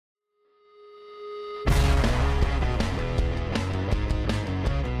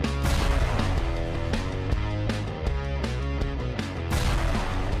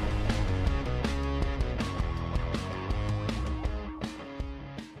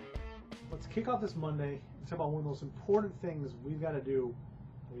kick off this Monday and talk about one of the most important things we've got to do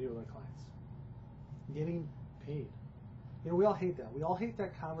when we deal with our clients. Getting paid. You know, we all hate that. We all hate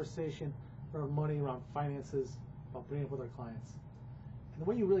that conversation around money, around finances, about bringing up with our clients. And the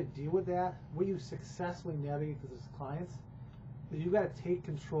way you really deal with that, the way you successfully navigate this with clients, is you've got to take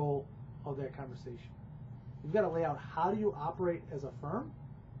control of that conversation. You've got to lay out how do you operate as a firm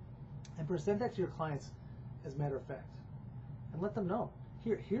and present that to your clients as a matter of fact. And let them know,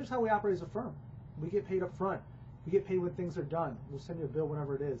 here's how we operate as a firm. We get paid up front. We get paid when things are done. We'll send you a bill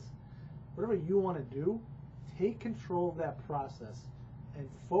whenever it is. Whatever you want to do, take control of that process and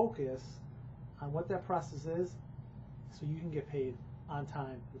focus on what that process is so you can get paid on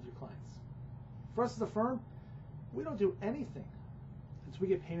time with your clients. For us as a firm, we don't do anything until we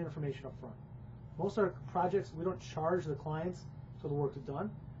get payment information up front. Most of our projects, we don't charge the clients until the work is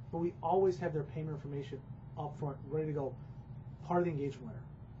done, but we always have their payment information up front, ready to go, part of the engagement letter.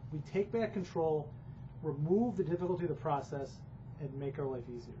 We take back control, remove the difficulty of the process, and make our life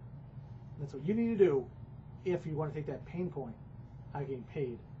easier. And that's what you need to do if you want to take that pain point out of getting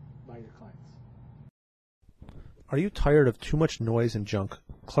paid by your clients. Are you tired of too much noise and junk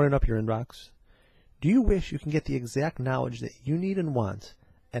cluttering up your inbox? Do you wish you can get the exact knowledge that you need and want,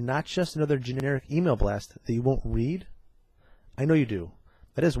 and not just another generic email blast that you won't read? I know you do.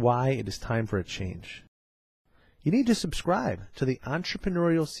 That is why it is time for a change. You need to subscribe to the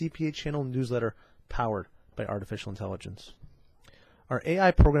Entrepreneurial CPA Channel newsletter powered by artificial intelligence. Our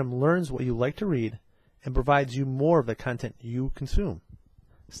AI program learns what you like to read and provides you more of the content you consume.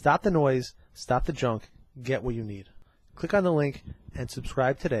 Stop the noise, stop the junk, get what you need. Click on the link and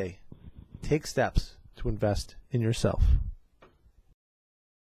subscribe today. Take steps to invest in yourself.